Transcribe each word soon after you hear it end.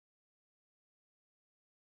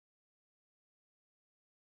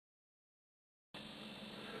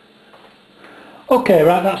Okay,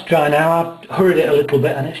 right, that's dry now. I've hurried it a little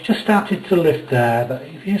bit and it's just started to lift there, but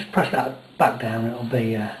if you just press that back down it'll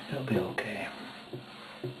be okay.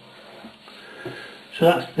 So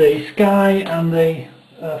that's the sky and the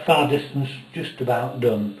far distance just about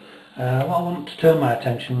done. What I want to turn my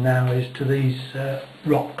attention now is to these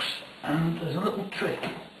rocks, and there's a little trick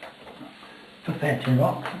for painting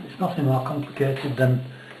rocks. It's nothing more complicated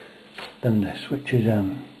than this, which is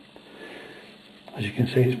as you can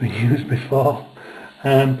see it's been used before.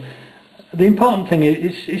 The important thing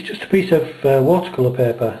is it's just a piece of watercolor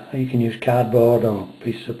paper. You can use cardboard or a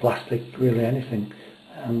piece of plastic, really anything.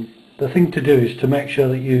 The thing to do is to make sure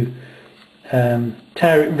that you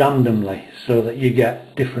tear it randomly so that you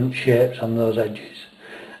get different shapes on those edges,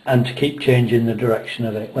 and to keep changing the direction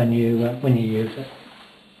of it when you use it.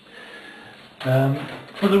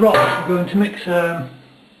 For the rocks, we're going to mix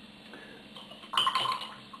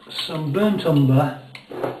some burnt umber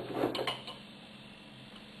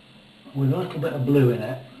with a little bit of blue in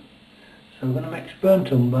it. So we're going to mix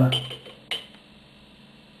burnt umber,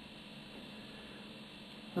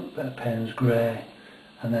 a little bit of Payne's grey,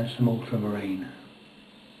 and then some ultramarine.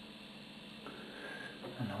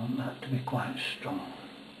 And I want that to be quite strong,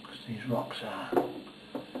 because these rocks are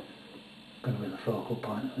going to be the focal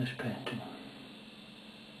point of this painting.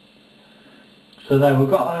 So there we've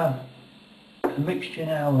got a mixture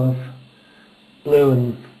now of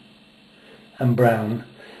blue and brown.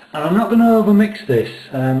 And I'm not going to overmix this.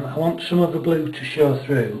 I want some of the blue to show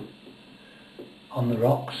through on the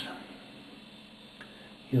rocks.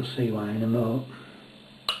 You'll see why in a moment.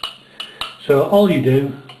 So all you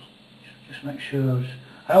do, just make sure,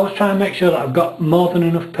 I always try and make sure that I've got more than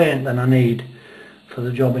enough paint than I need for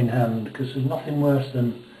the job in hand, because there's nothing worse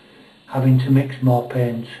than having to mix more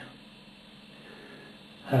paint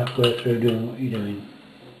halfway through doing what you're doing.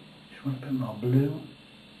 Just want a bit more blue.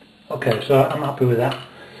 Okay, so I'm happy with that.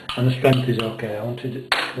 And the strength is okay. I wanted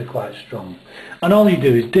it to be quite strong. And all you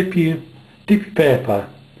do is dip your paper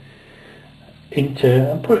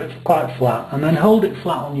into, and put it quite flat, and then hold it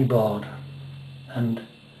flat on your board, and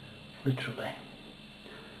literally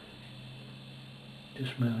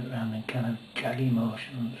just move it around in kind of jaggy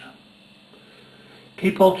motions.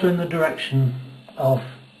 Keep altering the direction of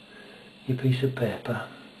your piece of paper,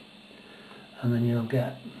 and then you'll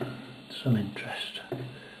get some interest.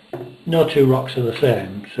 No two rocks are the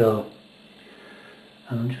same, so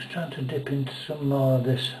I'm just trying to dip into some more of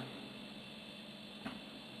this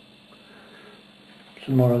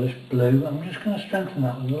blue. I'm just going to strengthen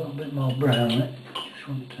that with a little bit more brown. Just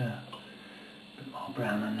want a bit more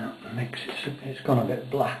brown in that mix. It's gone a bit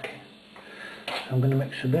black, so I'm going to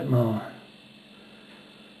mix a bit more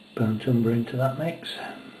burnt umber into that mix.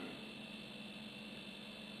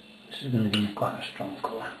 This is going to give me quite a strong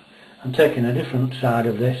colour. I'm taking a different side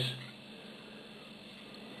of this.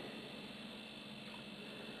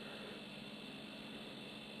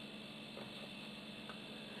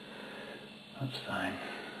 That's fine.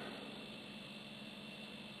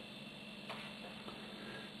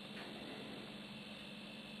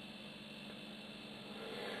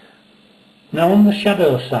 Now on the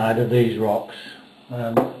shadow side of these rocks,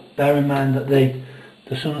 bear in mind that the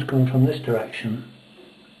sun's coming from this direction,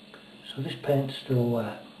 so this paint's still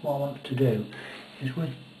wet. What I want to do is with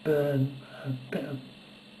a bit of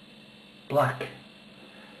black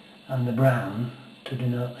and the brown to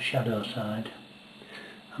denote the shadow side.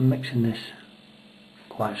 I'm mixing this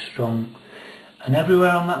quite strong, and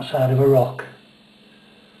everywhere on that side of a rock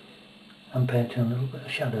I'm painting a little bit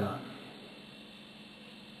of shadow.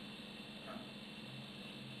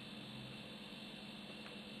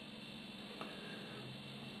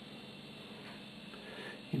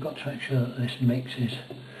 You've got to make sure that this mix is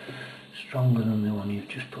stronger than the one you've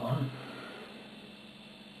just put on.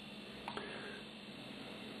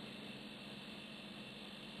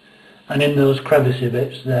 And in those crevicey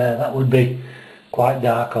bits there, that would be quite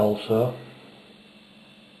dark also.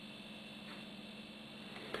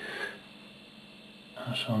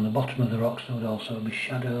 So on the bottom of the rocks there would also be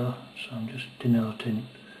shadow, so I'm just denoting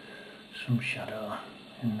some shadow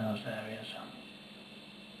in those areas.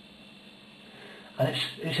 And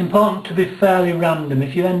it's important to be fairly random.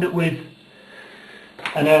 If you end up with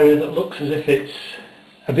an area that looks as if it's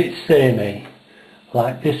a bit samey,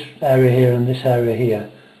 like this area here and this area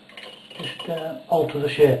here, just alter the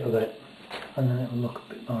shape of it, and then it will look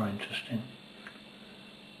a bit more interesting.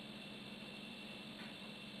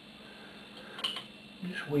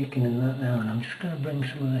 I'm just weakening that now, and I'm just going to bring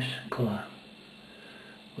some of this colour,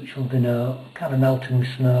 which will denote kind of melting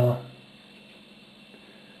snow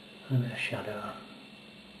and a bit of shadow.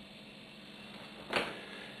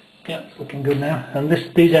 Yeah, it's looking good now. And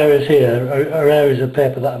these areas here are areas of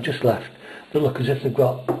paper that I've just left that look as if they've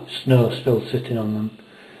got snow still sitting on them.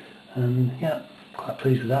 And yeah, quite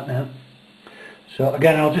pleased with that now. So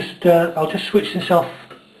again, I'll just switch this off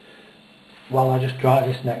while I just dry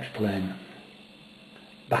this next plane.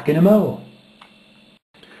 Back in a mo.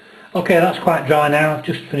 Okay, that's quite dry now. I've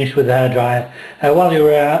just finished with the hairdryer. While you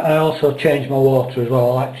were here, I also changed my water as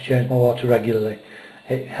well. I like to change my water regularly.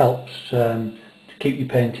 It helps to keep your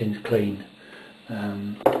paintings clean.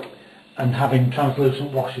 And having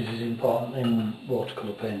translucent washes is important in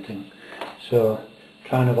watercolour painting. So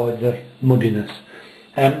try and avoid the muddiness.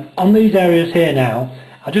 On these areas here now,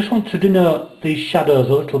 I just want to denote these shadows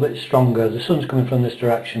a little bit stronger. The sun's coming from this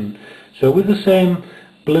direction. So with the same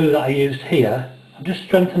blue that I used here, I've just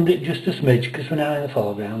strengthened it just a smidge because we're now in the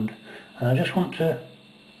foreground, and I just want to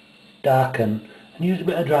darken and use a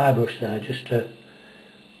bit of dry brush there just to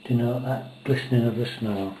denote that glistening of the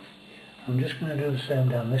snow. I'm just going to do the same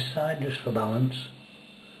down this side just for balance.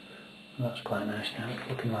 And that's quite nice now. It's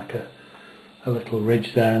looking like a little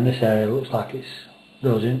ridge there, and this area looks like it's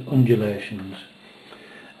those undulations.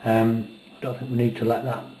 I don't think we need to let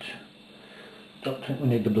that, don't think we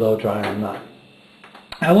need the blow dryer on that.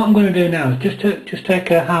 Now what I'm going to do now is just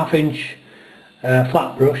take a 1/2 inch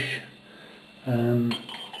flat brush and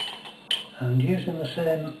using the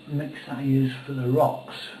same mix that I use for the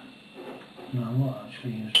rocks. No, I won't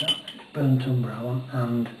actually use that. It's burnt umber I want,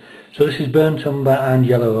 and so this is burnt umber and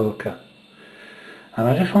yellow ochre. And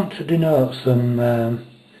I just want to denote some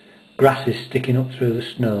grasses sticking up through the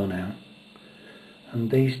snow now.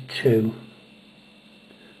 And these two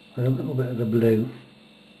with a little bit of the blue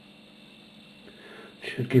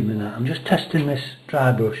should give me that. I'm just testing this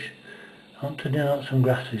dry brush. I want to denote some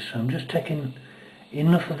grasses, so I'm just taking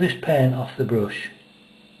enough of this paint off the brush.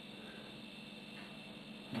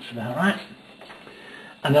 That's about right.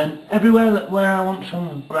 And then everywhere where I want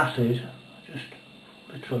some grasses, I just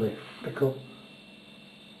literally flick up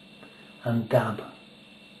and dab.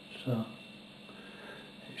 So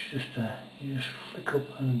it's just you just flick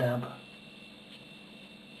up and dab.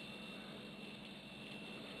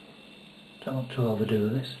 Don't want to overdo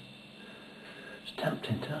this. It's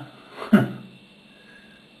tempting to.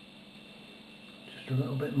 Just a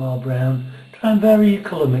little bit more brown. Try and vary your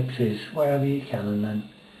colour mixes wherever you can, and then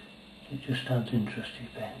it just adds interest to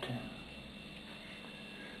your painting.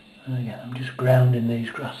 And again, I'm just grounding these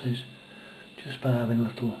grasses just by having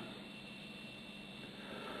little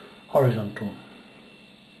horizontal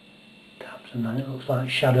taps, and then it looks like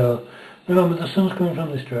shadow. Remember, the sun's coming from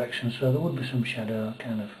this direction, so there would be some shadow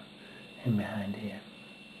kind of in behind here.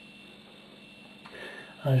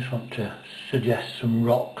 I just want to suggest some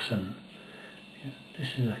rocks, and this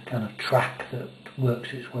is a kind of track that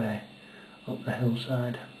works its way up the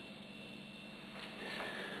hillside,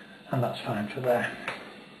 and that's fine for there.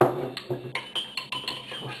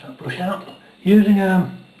 Just wash that brush out using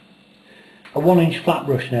a 1-inch flat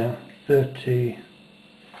brush now, 30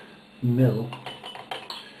 mil.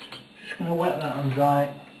 Just going to wet that and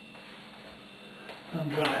dry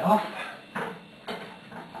it off.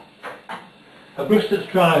 A brush that's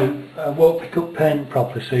dry won't pick up paint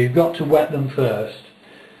properly, so you've got to wet them first,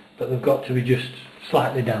 but they've got to be just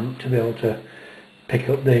slightly damp to be able to pick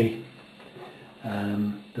up the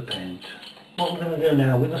paint. What I'm going to do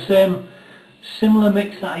now, with the same similar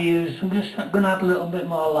mix that I used, I'm just going to add a little bit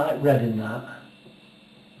more light red in that.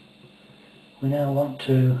 We now want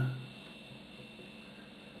to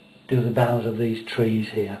do the boughs of these trees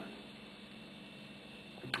here.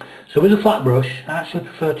 So with a flat brush, I actually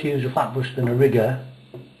prefer to use a flat brush than a rigger.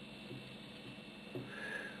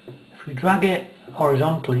 If we drag it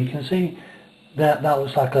horizontally, you can see that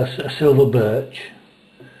looks like a silver birch.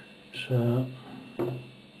 So,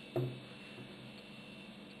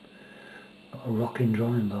 got a rocking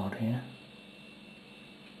drawing board here.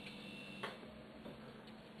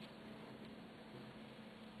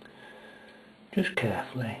 Just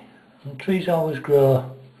carefully. And trees always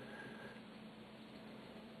grow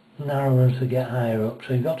narrower as they get higher up,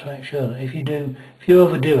 so you've got to make sure that if you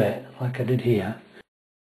overdo it, like I did here,